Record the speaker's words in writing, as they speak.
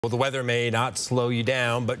Well, the weather may not slow you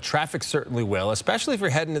down, but traffic certainly will, especially if you're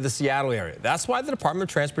heading to the Seattle area. That's why the Department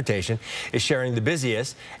of Transportation is sharing the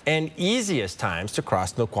busiest and easiest times to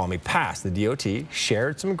cross Snoqualmie Pass. The DOT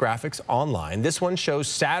shared some graphics online. This one shows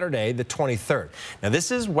Saturday, the 23rd. Now, this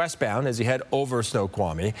is westbound as you head over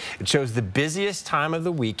Snoqualmie. It shows the busiest time of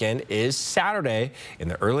the weekend is Saturday in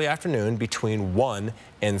the early afternoon between 1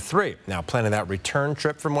 and 3. Now, planning that return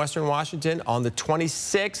trip from Western Washington on the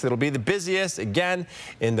 26th. It'll be the busiest again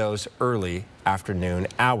in those early afternoon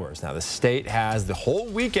hours. Now, the state has the whole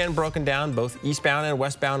weekend broken down, both eastbound and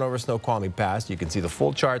westbound over Snoqualmie Pass. You can see the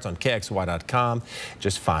full charts on KXY.com.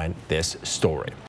 Just find this story.